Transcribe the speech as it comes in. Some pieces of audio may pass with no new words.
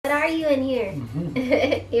you in here?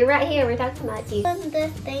 You're right here. We're talking about you.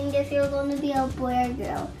 This thing if you're going to be a boy or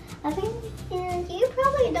girl. I think you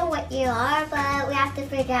probably know what you are, but we have to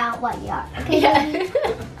figure out what you are. Okay? Yeah.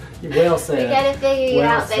 Well said. We gotta figure you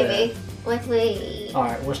out, said. baby. What's we?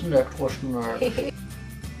 Alright, what's next? What's next?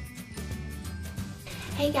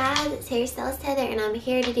 Hey guys, it's Hairstylistheather, and I'm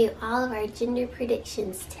here to do all of our gender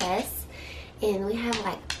predictions tests. And we have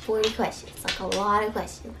like 40 questions, like a lot of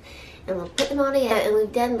questions. And we'll put them all together, and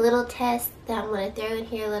we've done little tests that I'm going to throw in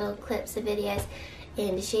here, little clips of videos,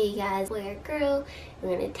 and to show you guys boy or girl.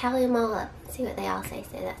 We're going to tally them all up and see what they all say.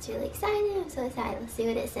 So that's really exciting. I'm so excited. Let's see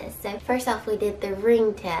what it says. So first off, we did the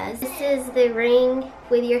ring test. This is the ring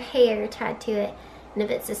with your hair tied to it. And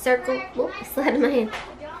if it's a circle, whoop, it slid in my hand.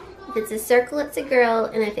 If it's a circle, it's a girl,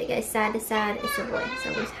 and if it goes side to side, it's a boy.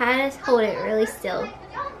 So we'll try to hold it really still.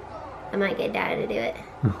 I might get Daddy to do it.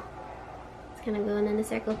 It's kind of going in a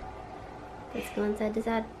circle. It's going side to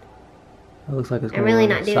side. It looks like it's going I'm really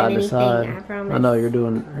not doing side anything, to side. I promise. I know you're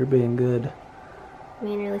being good. I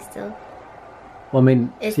mean, really still. Well, I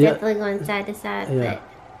mean, It's definitely going side to side, yeah.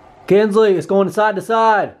 Kinsley, it's going side to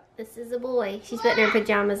side. but this is a boy. She's putting her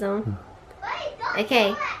pajamas on.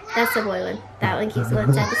 Okay, that's the boy one. That one keeps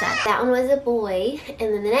going side to side. That one was a boy, and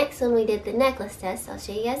then the next one we did the necklace test. I'll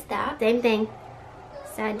show you guys that. Same thing,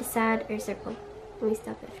 side to side or circle. Let me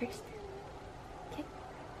stop it first. Okay.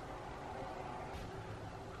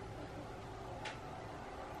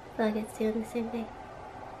 I feel like it's doing the same thing.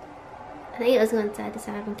 I think it was going side to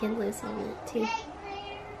side when Kinsley was on it too.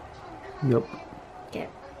 Yep. Okay.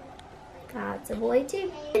 That's a boy too.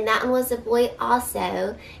 And that one was a boy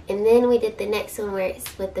also. And then we did the next one where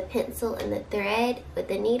it's with the pencil and the thread with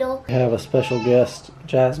the needle. We have a special guest,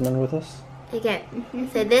 Jasmine, with us. Okay.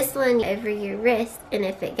 So this one over your wrist, and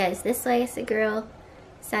if it goes this way, it's a girl,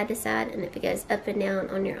 side to side, and if it goes up and down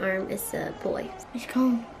on your arm, it's a boy. It's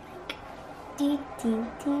going.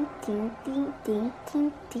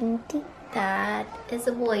 That is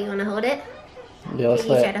a boy. You want to hold it? Yeah, let's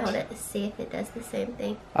You try to hold it to see if it does the same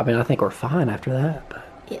thing. I mean, I think we're fine after that. But.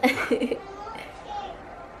 Yeah.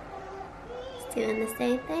 It's doing the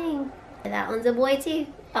same thing. That one's a boy too.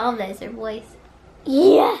 All of those are boys.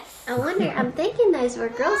 Yes! I wonder, I'm thinking those were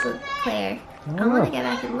girls with Claire. I want to go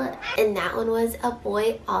back and look. And that one was a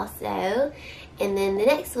boy also. And then the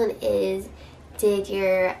next one is, did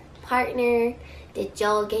your partner, did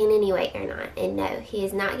Joel gain any weight or not? And no, he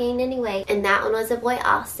has not gained any weight. And that one was a boy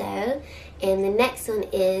also. And the next one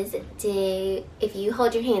is, if you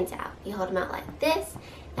hold your hands out, you hold them out like this,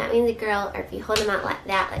 that means a girl. Or if you hold them out like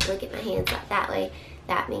that, like look at my hands like that way,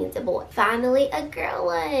 that means a boy. Finally, a girl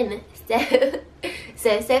one.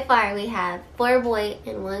 So far we have 4 boys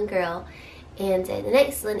and 1 girl. And so the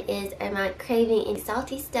next one is, am I craving any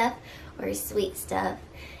salty stuff or sweet stuff?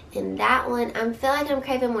 And that one, I feel like I'm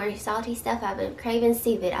craving more salty stuff. I've been craving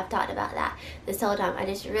seafood. I've talked about that this whole time. I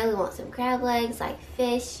just really want some crab legs, like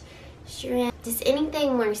fish, shrimp, just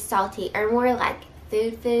anything more salty or more like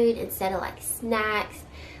food instead of like snacks.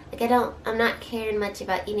 Like I'm not caring much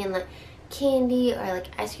about eating like candy or like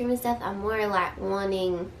ice cream and stuff. I'm more like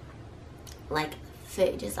wanting like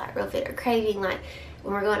food, just like real food, or craving like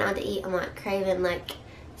when we're going out to eat, I'm like craving like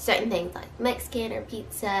certain things like Mexican or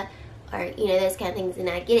pizza or you know, those kind of things, and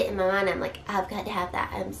I get it in my mind. I'm like, I've got to have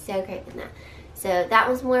that. I'm so craving that. So that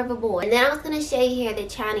was more of a boy. And then I was going to show you here the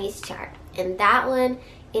Chinese chart, and that one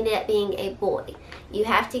ended up being a boy. You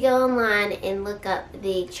have to go online and look up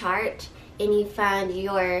the chart, and you find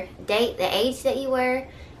your date, the age that you were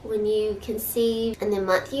when you conceived, and the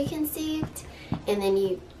month you conceived, and then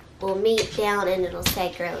you will meet down and it'll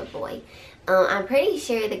say girl or boy. I'm pretty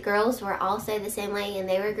sure the girls were also the same way, and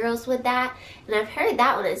they were girls with that, and I've heard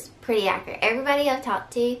that one is pretty accurate. Everybody I've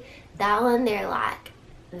talked to, that one, they're like,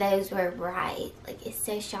 those were right. Like, it's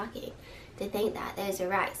so shocking to think that those are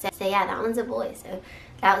right. So yeah, that one's a boy, so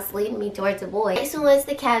that was leading me towards a boy. Next one was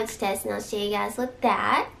the cabbage test, and I'll show you guys with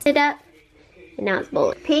that. Sit up, and now it's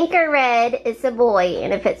boy. Pink or red, it's a boy,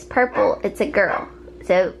 and if it's purple, it's a girl.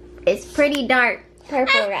 So it's pretty dark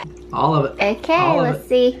purple red. All of it. Okay, let's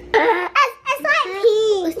see. It's like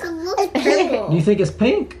pink. It looks purple. You think it's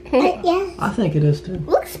pink? Yes. I think it is too.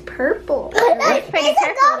 Looks purple. It looks pretty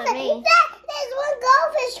purple to me. There's one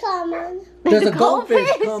goldfish coming. There's a goldfish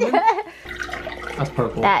coming. That's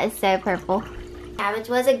purple. That is so purple. Cabbage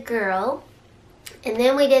was a girl. And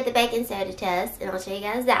then we did the baking soda test, and I'll show you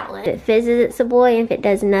guys that one. If it fizzes, it's a boy, and if it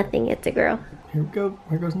does nothing, it's a girl. Here we go.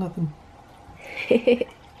 Here goes nothing.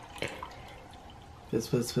 Fizz,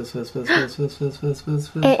 fizz, fizz, fizz, fizz, fizz, fizz, fizz, fizz, fizz,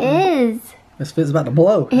 fizz. It is. This fizz about to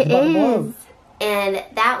blow. It's about to blow. And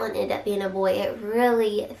that one ended up being a boy. It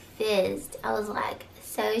really fizzed. I was like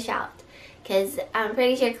so shocked because I'm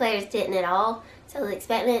pretty sure Claire's didn't at all. So I was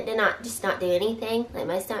expecting it to not do anything. Like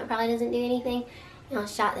most of it probably doesn't do anything. And I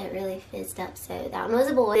was shocked that it really fizzed up. So that one was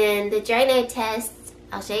a boy. Then the Drano test,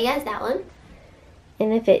 I'll show you guys that one.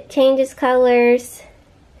 And if it changes colors,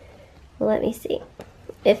 well, let me see.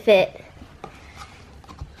 If it,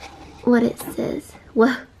 what it says.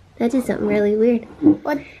 Whoa, that did something really weird.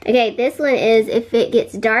 What? Okay, this one is if it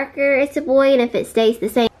gets darker, it's a boy, and if it stays the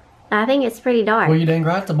same. I think it's pretty dark. Well, you dang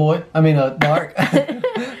right, the boy. I mean, dark.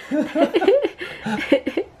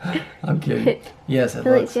 I'm kidding. Yes, It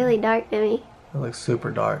looks really dark to me. It looks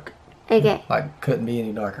super dark. Okay. Like, couldn't be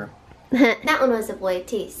any darker. That one was a boy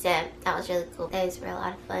too, so that was really cool. Those were a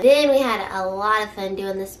lot of fun. Then we had a lot of fun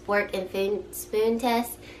doing the fork and spoon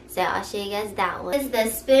test. So I'll show you guys that one. This is the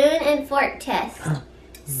spoon and fork test.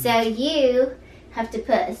 So you have to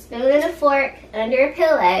put a spoon and a fork under a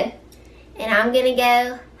pillow. And I'm going to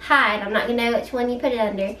go hide. I'm not going to know which one you put it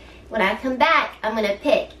under. When I come back, I'm going to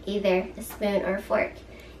pick either a spoon or a fork.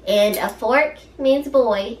 And a fork means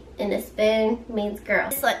boy, and a spoon means girl.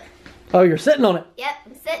 This one. Oh, you're sitting on it. Yep,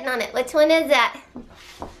 I'm sitting on it. Which one is that?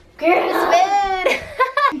 Girl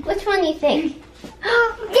spoon. Which one do you think?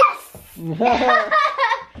 Yes!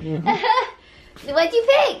 What'd you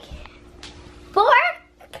pick? Fork?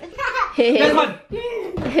 This one.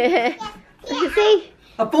 See?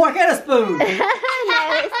 A fork and a spoon. No,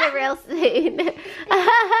 it's the real spoon.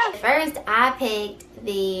 First, I picked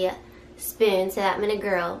the spoon, so that meant a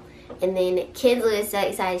girl. And then Kinsley was so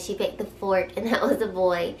excited she picked the fork, and that was a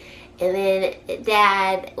boy. And then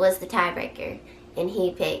Dad was the tiebreaker, and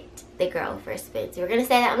he picked the girl for a spoon. So we're gonna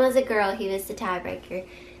say that one was a girl. He was the tiebreaker.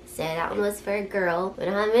 So that one was for a girl. We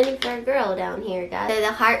don't have any for a girl down here, guys. So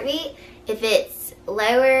the heartbeat, if it's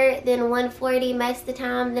lower than 140 most of the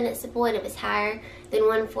time, then it's a boy. And if it's higher than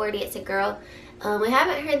 140, it's a girl. We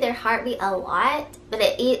haven't heard their heartbeat a lot, but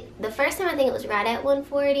the first time I think it was right at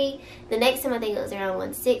 140. The next time I think it was around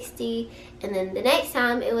 160. And then the next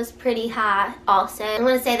time it was pretty high also. I'm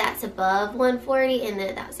going to say that's above 140, and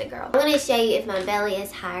then that's a girl. I'm going to show you if my belly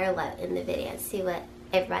is high or low in the video to see what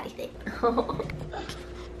everybody thinks.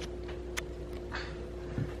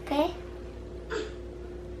 Okay?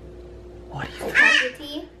 What do you think? Talking to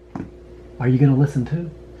you? Are you going to listen too?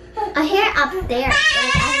 I hear it up there. Like,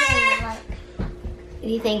 I hear it like. Do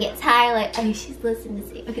you think it's high? Like, oh, she's listening to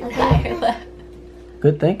see if it's high or low.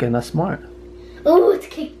 Good thinking. That's smart. Ooh, it's.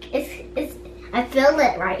 I feel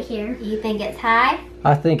it right here. You think it's high?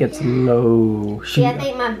 I think it's low. See, I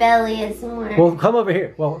think my belly is more. Well, come over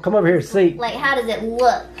here. Come over here and see. Like, how does it look?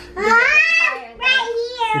 Does it look higher than-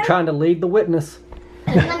 Right You're trying to lead the witness.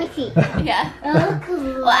 here. Let me see. Yeah. Oh, cool.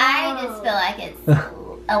 Well, I just feel like it's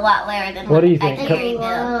a lot lower than What do you I think? carry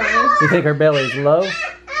Bill. You think her belly is low?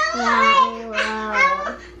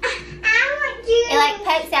 It like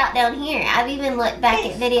pokes out down here. I've even looked back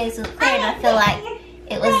at videos with Claire, and I feel like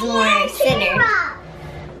it was more centered.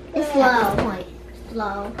 It's At low. this point.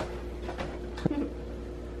 Low.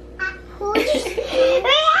 Apple juice. We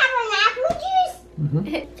have an apple juice.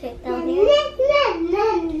 Mm-hmm. Take down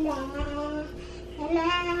here.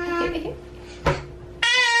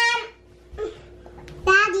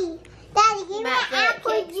 Daddy, give me Might get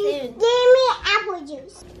apple cake juice. soon. Give me apple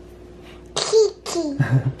juice. Kiki.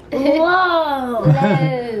 Whoa.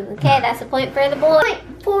 Okay, that's a point for the boy.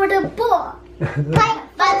 Point for the boy. Point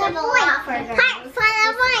for the boy. Point for the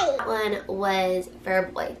boy. That one was for a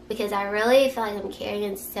boy because I really feel like I'm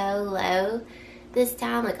carrying so low this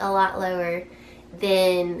time, like a lot lower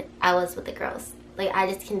than I was with the girls. Like,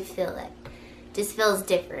 I just can feel it. Just feels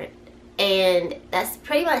different. And that's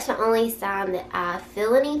pretty much the only sign that I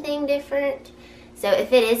feel anything different. So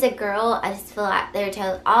if it is a girl, I just feel like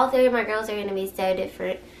all three of my girls are going to be so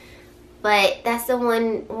different. But that's the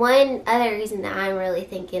one other reason that I'm really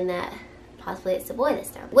thinking that possibly it's a boy this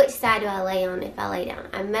time. Which side do I lay on if I lay down?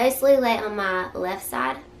 I mostly lay on my left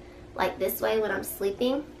side, like this way when I'm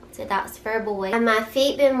sleeping. So that's for a boy. Have my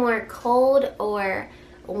feet been more cold or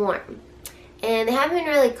warm? And they haven't been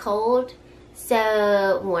really cold,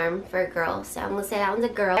 so warm for a girl. So I'm going to say that one's a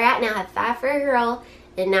girl. Right now I have 5 for a girl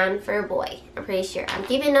and 9 for a boy. I'm pretty sure. I'm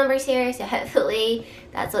keeping numbers here, so hopefully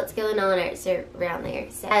that's what's going on, or it's around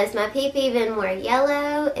there. So has my pee-pee been more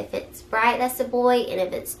yellow? If it's bright, that's a boy, and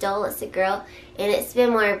if it's dull, it's a girl. And it's been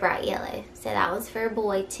more bright yellow, so that one's for a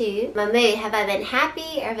boy too. My mood, have I been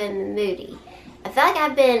happy or been moody? I feel like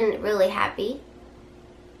I've been really happy.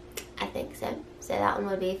 I think so. So that one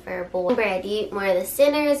would be for a boy. Bread, do you eat more of the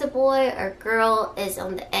center as a boy, or girl is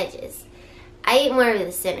on the edges? I eat more of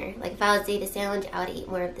the center. Like if I was to eat a sandwich, I would eat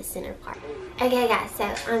more of the center part. Okay guys, so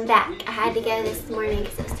I'm back. I had to go this morning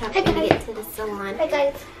because it was time for me to get to the salon. Hey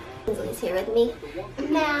guys. Kinsley's here with me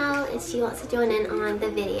now, and she wants to join in on the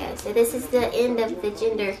video. So this is the end of the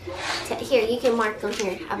gender. Here, you can mark on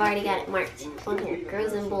here. I've already got it marked on here,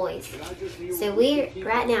 girls and boys. So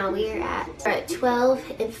right now we're at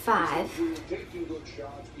 12 and 5.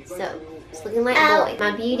 So it's looking like boy.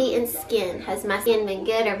 My beauty and skin. Has my skin been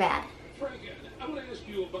good or bad?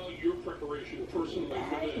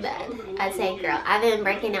 Bad. I'd say girl. I've been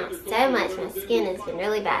breaking out so much. My skin has been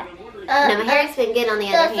really bad. No, my hair's been good on the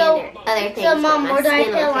other hand. Other things. So Mom, where do I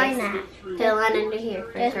put a line at? Put a line under here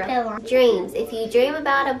for a girl. Dreams. If you dream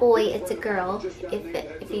about a boy, it's a girl.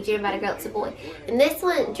 If you dream about a girl, it's a boy. And this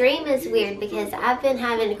one, dream is weird because I've been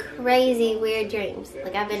having crazy weird dreams.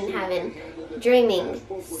 Like I've been dreaming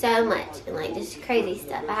so much and like just crazy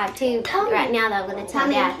stuff. I have 2 right now that I'm going to tell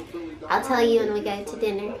Dad. I'll tell you when we go to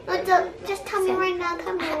dinner. Just tell me right now.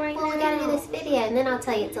 Tell me right now. Well, we gotta do this video and then I'll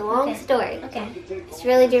tell you. It's a long story. Okay. It's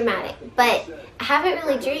really dramatic. But I haven't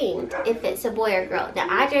really dreamed if it's a boy or girl. Now,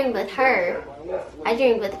 I dreamed with her. I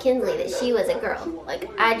dreamed with Kinsley that she was a girl. Like,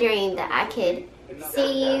 I dreamed that I could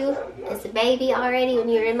see you as a baby already when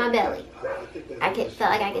you were in my belly. Felt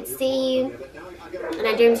like I could see you. And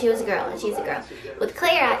I dreamed she was a girl and she's a girl. With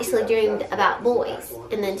Claire, I actually dreamed about boys.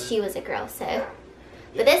 And then she was a girl, so...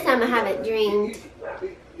 But this time I haven't dreamed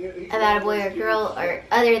about a boy or girl or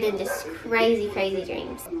other than just crazy, crazy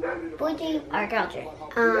dreams. Boy dream or girl dream?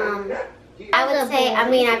 I would say,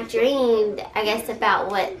 I've dreamed, I guess,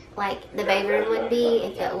 about what, like, the baby room would be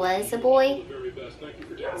if it was a boy.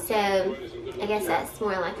 So, I guess that's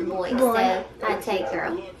more like a boy. So, I'd say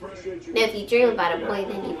girl. Now, if you dream about a boy,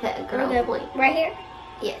 then you put a girl point. Right here?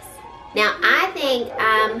 Yes. Now, I think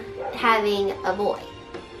I'm having a boy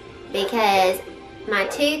because... My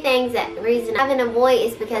 2 things the reason I'm having a boy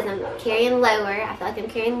is because I'm carrying lower. I feel like I'm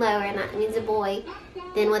carrying lower and that means a boy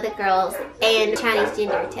than with the girls and Chinese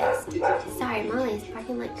gender test. Sorry, Molly is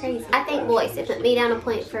parking like crazy. I think boy, so put me down a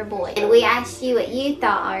point for a boy. And we asked you what you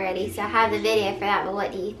thought already, so I have the video for that, but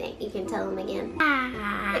what do you think? You can tell them again.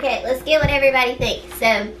 Okay, let's get what everybody thinks.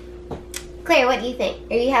 So, Claire, what do you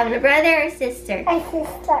think? Are you having a brother or sister? A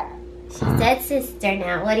sister. She said sister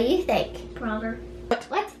now. What do you think? Brother.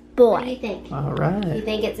 What? Boy. What do you think? All right. You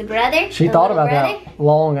think it's a brother? She thought about that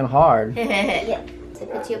long and hard. Yep. So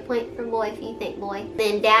put you a point for boy if you think boy.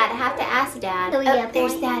 Then Dad, I have to ask Dad.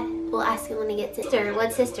 There's Dad. We'll ask him when he gets it. Sister,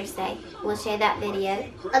 what'd sister say? We'll share that video.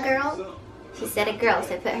 A girl? She said a girl,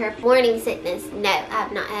 so put her morning sickness. No, I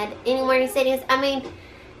have not had any morning sickness.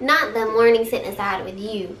 Not the morning sickness I had with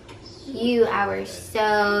you. I was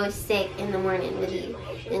so sick in the morning with you.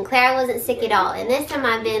 And Claire wasn't sick at all. And this time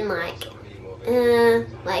I've been like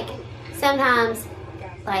sometimes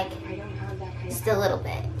just a little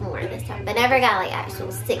bit more this time, but never got like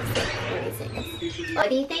actual sick morning sickness. What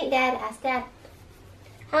do you think, Dad? Ask Dad.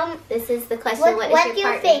 This is the question. What does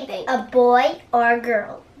your partner think? A boy or a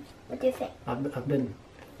girl? What do you think? I've been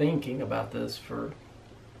thinking about this for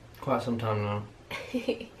quite some time now.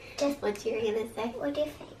 What you were gonna say? What do you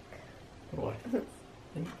think? What do I think?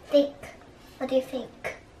 Think. What do you think?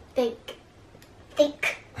 Think.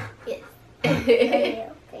 Think. Yes. What do you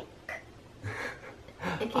think?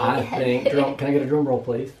 Okay, I think. Can I get a drum roll,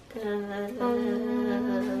 please?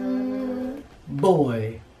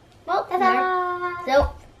 Boy. Well, ta-da!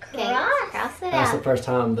 So, okay, cross it That's out. the first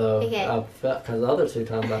time though. Okay. I've felt, because the other 2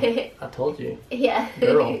 times I told you. Yeah.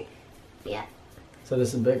 Girl. Yeah. So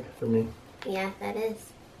this is big for me. Yeah, that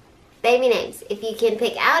is. Baby names. If you can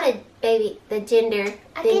pick out the gender,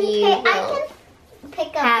 then you will I can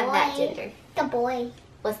pick a have boy. that gender. The boy.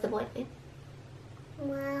 What's the boy name?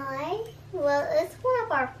 Well, it's one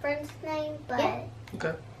of our friends' name, but... Yeah.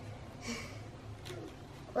 Okay.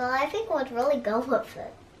 Well, I think we'll really go with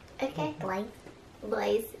it. Okay. Blaze.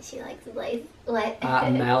 Blaze. She likes Blaze. What? I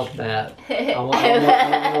mouthed that. I don't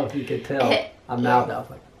know if you could tell. I mouthed that. I was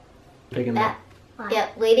like, picking that.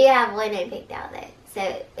 Yep, we do have one name picked out there. So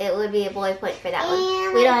it would be a boy point for that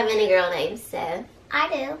one. We don't have any girl names, so. I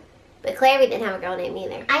do. But Claire, we didn't have a girl name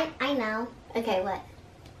either. I know. Okay, what?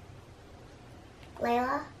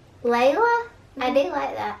 Layla. Layla? I do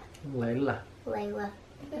like that. Layla. Layla.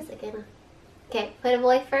 That's a good one. Okay, put a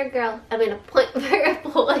boy for a girl. A point for a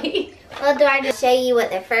boy. Well, do I just show you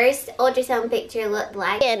what the first ultrasound picture looked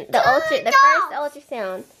like? And the first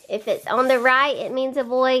ultrasound, if it's on the right, it means a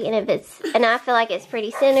boy, and I feel like it's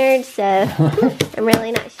pretty centered, so I'm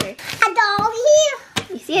really not sure. A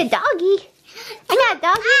doggy. You see a doggy? I got a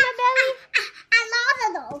doggy in my belly. I love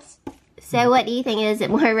the dogs. So what do you think? Is it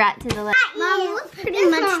more right to the left? Mom, look pretty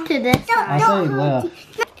much to this side. I say left.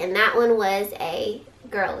 And that one was a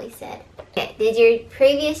girl, he said. Okay, did your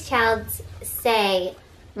previous child say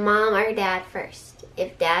mom or dad first?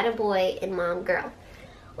 If dad a boy and mom girl.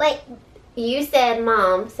 Wait. You said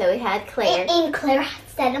mom, so we had Claire. And Claire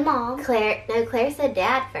said a mom. Claire said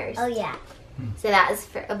dad first. Oh yeah. So that was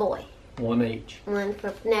for a boy. One each. One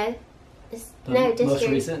for just most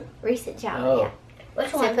your recent child. Oh. Yeah.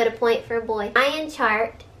 Which So one? put a point for a boy. My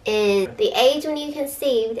chart is the age when you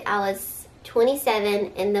conceived. I was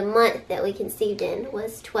 27, and the month that we conceived in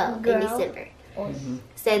was 12 in December. Mm-hmm.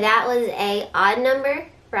 So that was a odd number,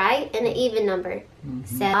 right, and an even number.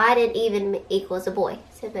 Mm-hmm. So odd and even equals a boy.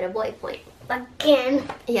 So put a boy point. Again.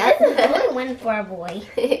 Yep. That's a good one for a boy.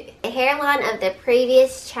 The hairline of the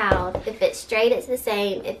previous child, if it's straight, it's the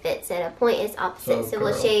same. If it's at a point, it's opposite. So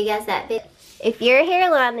we'll show you guys that bit. If your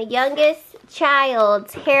hairline, the youngest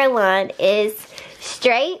child's hairline is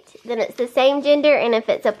straight, then it's the same gender. And if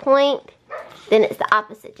it's a point, then it's the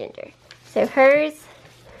opposite gender. So hers,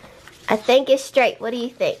 I think, is straight. What do you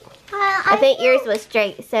think? I think yours was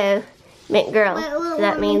straight, so meant girl. So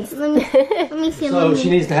that means... Let me see. So she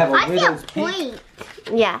needs to have a I see a widow's peak. point.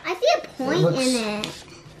 Yeah. I see a point in it.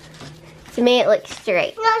 To me, it looks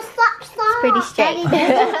straight. No, stop. Pretty straight.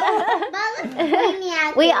 Daddy,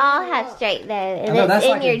 We all have straight, though, and know, it's that's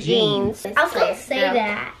in like a your gene. genes. I was going to say Girl.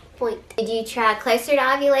 that. Point. Did you try closer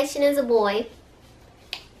to ovulation as a boy?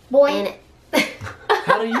 Boy. And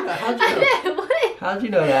How do you know? How'd you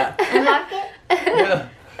know that? I mark it.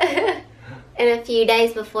 Yeah. and a few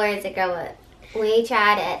days before as a girl up. We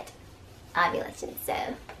tried at ovulation, so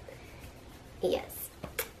yes.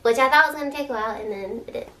 Which I thought was going to take a while, and then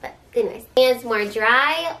it did. But anyways. Hands more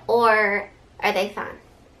dry, or are they fine?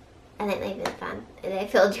 I think they've been fine. They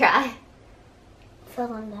feel dry,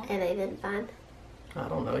 Feeling that. and they've been fine. I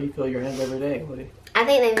don't know. You feel your hands every day, Woody. I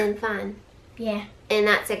think they've been fine. Yeah. And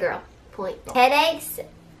that's a girl. Point. Headaches,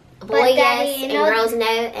 boy, But yes, Daddy, and no- girls, no.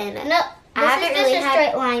 And No, I this haven't is really just a had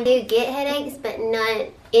straight line. to get headaches, but none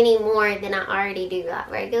any more than I already do that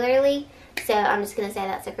regularly. So I'm just gonna say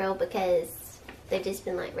that's a girl because they've just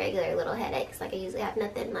been like regular little headaches. Like I usually have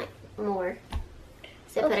nothing like more.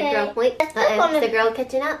 So put a Okay. girl point. Let's flip on Is the- the girl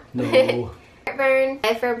catching up? No. Heartburn,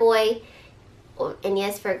 no for a boy, and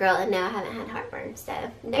yes for a girl. And no, I haven't had heartburn. So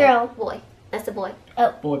no, Girl. boy. That's a boy.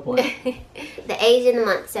 Boy point. The age and the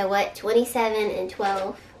month. So what? 27 and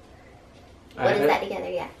 12. What is that together?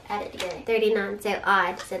 Yeah, add it together. 39, so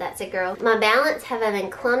odd, so that's a girl. My balance, have I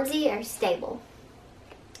been clumsy or stable?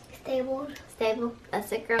 Stable. Stable,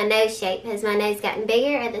 that's a girl. My nose shape, has my nose gotten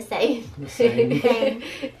bigger or the same? The same. Same.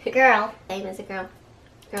 Girl. Same as a girl.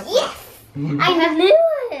 Girl. Yes! I knew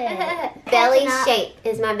it! Belly Catching up. shape,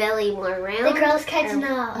 is my belly more round? The girl's catching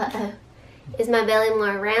or- up. Uh-oh. Is my belly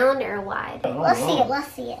more round or wide? I don't Let's know. see it.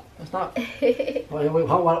 Let's see it. It's not. Why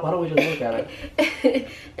don't we just look at it?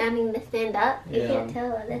 I need to stand up. You Yeah. can't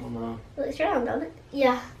tell I it. don't know. It looks round, don't it?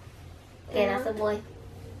 Yeah. Okay, that's a boy.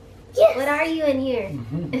 Yes. What are you in here?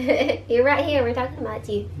 Mhm. You're right here. We're talking about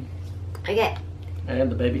you. Okay.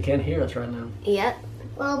 And the baby can't hear us right now. Yep.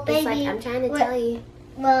 Well, It's baby. like I'm trying to tell you.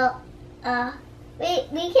 Well,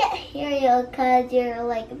 we can't hear you because you're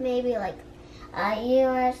like maybe like you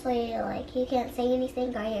actually like you can't say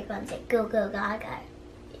anything or you're going to say go go gaga.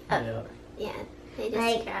 Yeah. Yeah. They just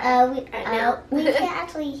Like try. we now. we can't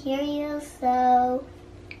actually hear you, so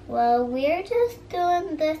well we're just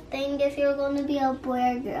doing this thing if you're going to be a boy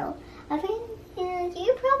or girl. I think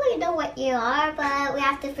you probably know what you are, but we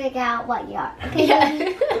have to figure out what you are.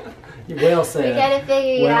 Okay? Yeah. Well said. We gotta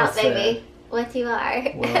figure you Well out, said. baby. What you are.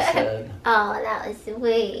 Well said. Oh, that was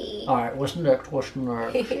sweet. All right. What's next? What's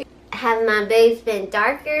next? Have my boobs been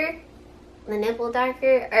darker, the nipple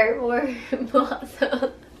darker, or more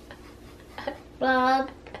blossom? Well,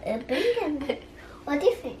 what do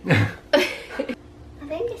you think? I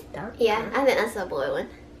think it's dark. Yeah, I think that's a boy one.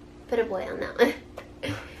 Put a boy on that one.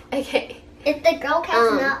 Okay. If the girl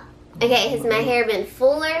catching up, Okay, has my hair been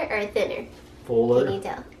fuller or thinner? Can you Fuller.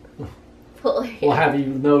 tell? Fuller. Well, have you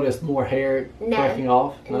noticed more hair No. breaking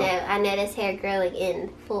off? No, I noticed hair growing in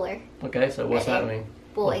fuller. Okay, so what's that mean?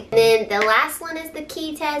 Boy. And then the last one is the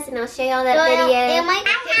key test, and I'll show y'all that Well, video. am I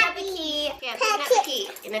pick up a key. Yeah, pick up a key.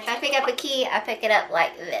 And if I pick up a key, I pick it up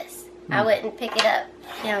like this. I wouldn't pick it up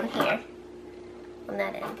down here on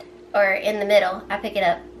that end. Or in the middle. I pick it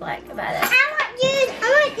up like by this. I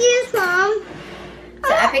want use, Mom.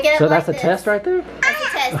 So I pick it up So like that's a this. test right there? That's a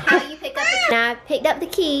test. How you pick up the key. Now I picked up the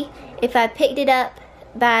key. If I picked it up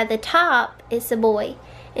by the top, it's a boy.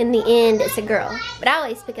 In the end, it's a girl. But I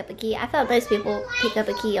always pick up a key. I thought most people pick up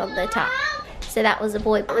a key on the top. So that was a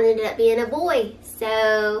boy. That one ended up being a boy.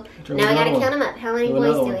 So Do now I gotta another count them up. How many Do boys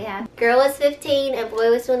another do one. we have? Girl was 15 and boy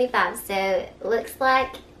was 25. So it looks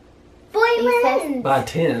like Boy He says- wins. By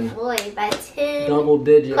 10. boy by 10 Double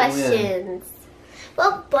digit win. questions.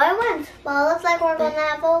 Well, boy wins. Well, looks like we're going to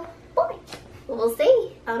have a boy. We'll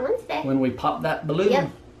see on Wednesday. When we pop that balloon. Yep.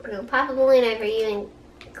 We're going to pop a balloon over you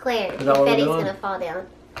and Claire. Is that what we're Confetti's doing? going to fall down.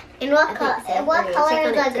 And what I color? think so. What We're gonna color check is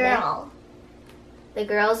on it the today. girl? The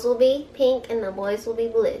girls will be pink and the boys will be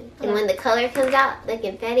blue. And when the color comes out, the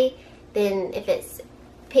confetti, then if it's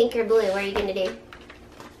pink or blue, what are you going to do?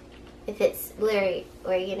 If it's blue,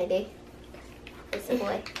 what are you going to do? It's a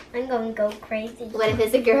boy. I'm going to go crazy. What if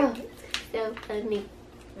it's a girl? So funny.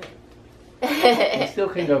 You still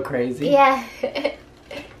can go crazy. Yeah.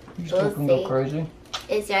 You still We'll can see. go crazy.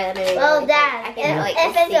 It's rather than Well, Dad,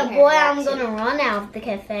 if it's a boy, I'm going to run out of the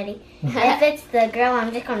confetti. If it's the girl,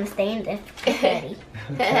 I'm just going to stay in the confetti.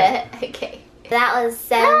 Okay. That was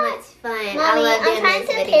so much fun. I Mommy, love I'm doing trying this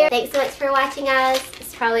to video. pair- Thanks so much for watching, guys.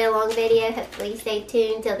 It's probably a long video. Hopefully you stay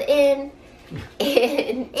tuned till the end.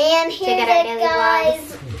 And And check here's out our it, daily guys.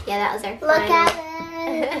 vlogs. Yeah, that was our Look final.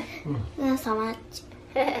 at it. That's so much.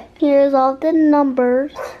 Here's all the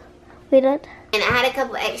numbers. Read it. And I had a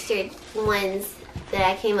couple extra ones that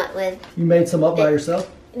I came up with. You made some up by yourself?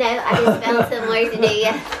 No, I just found some more to do.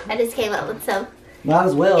 Yeah, I just came up with some. Might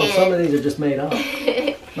as well. And- Some of these are just made up.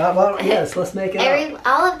 Yes, let's make it up.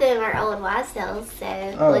 All of them are old wives' tales, so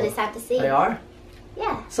Oh, we'll just have to see. They are?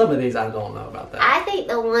 Yeah. Some of these I don't know about that. I think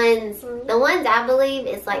the ones I believe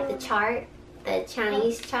is like the chart, the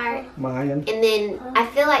Chinese chart. Mayan. And then I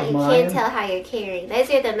feel like you Mayan. can tell how you're carrying. Those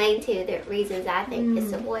are the main two reasons I think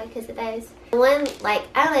it's a boy because of those. One, like,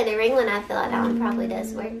 I don't know, the ring one, I feel like that one probably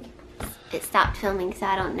does work. It stopped filming, so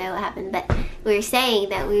I don't know what happened. But we were saying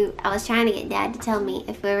that I was trying to get Dad to tell me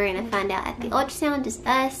if we were going to find out at the ultrasound, just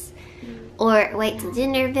us, or wait till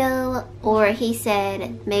gender reveal, or he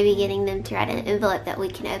said maybe getting them to write an envelope that we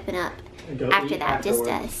can open up And go after eat that, just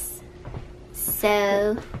afterwards. us.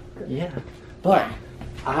 So, Yeah. But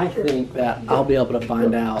I think that I'll be able to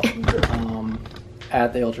find out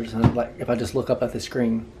at the ultrasound, like if I just look up at the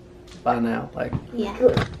screen by now, like yeah.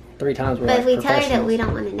 3 times we're But like if we tell her that professionals. we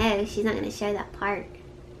don't want to know, she's not going to show that part.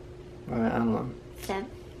 Right, I don't know. So,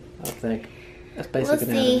 I think that's we'll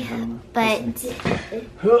basically see. I don't know. But,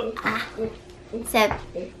 so,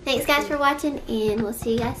 thanks guys for watching, and we'll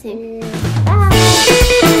see you guys soon. Bye.